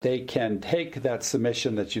They can take that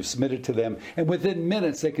submission that you've submitted to them, and within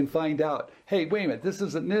minutes they can find out, hey, wait a minute, this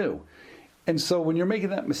isn't new. And so when you're making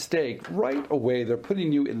that mistake, right away they're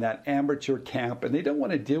putting you in that amateur camp, and they don't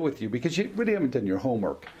want to deal with you because you really haven't done your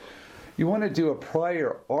homework. You want to do a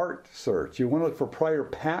prior art search. You want to look for prior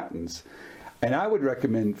patents. And I would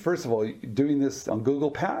recommend, first of all, doing this on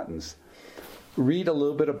Google Patents. Read a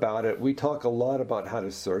little bit about it. We talk a lot about how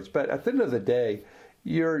to search, but at the end of the day,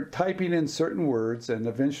 you're typing in certain words, and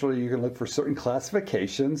eventually you're going to look for certain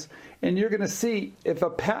classifications, and you're going to see if a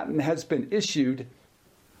patent has been issued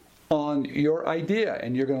on your idea,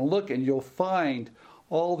 and you're going to look and you'll find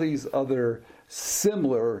all these other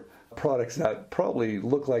similar products that probably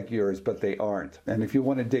look like yours, but they aren't. And if you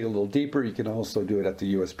want to dig a little deeper, you can also do it at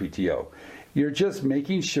the USPTO. You're just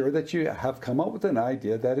making sure that you have come up with an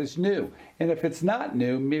idea that is new. And if it's not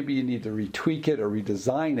new, maybe you need to retweak it or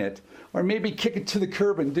redesign it, or maybe kick it to the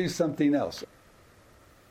curb and do something else.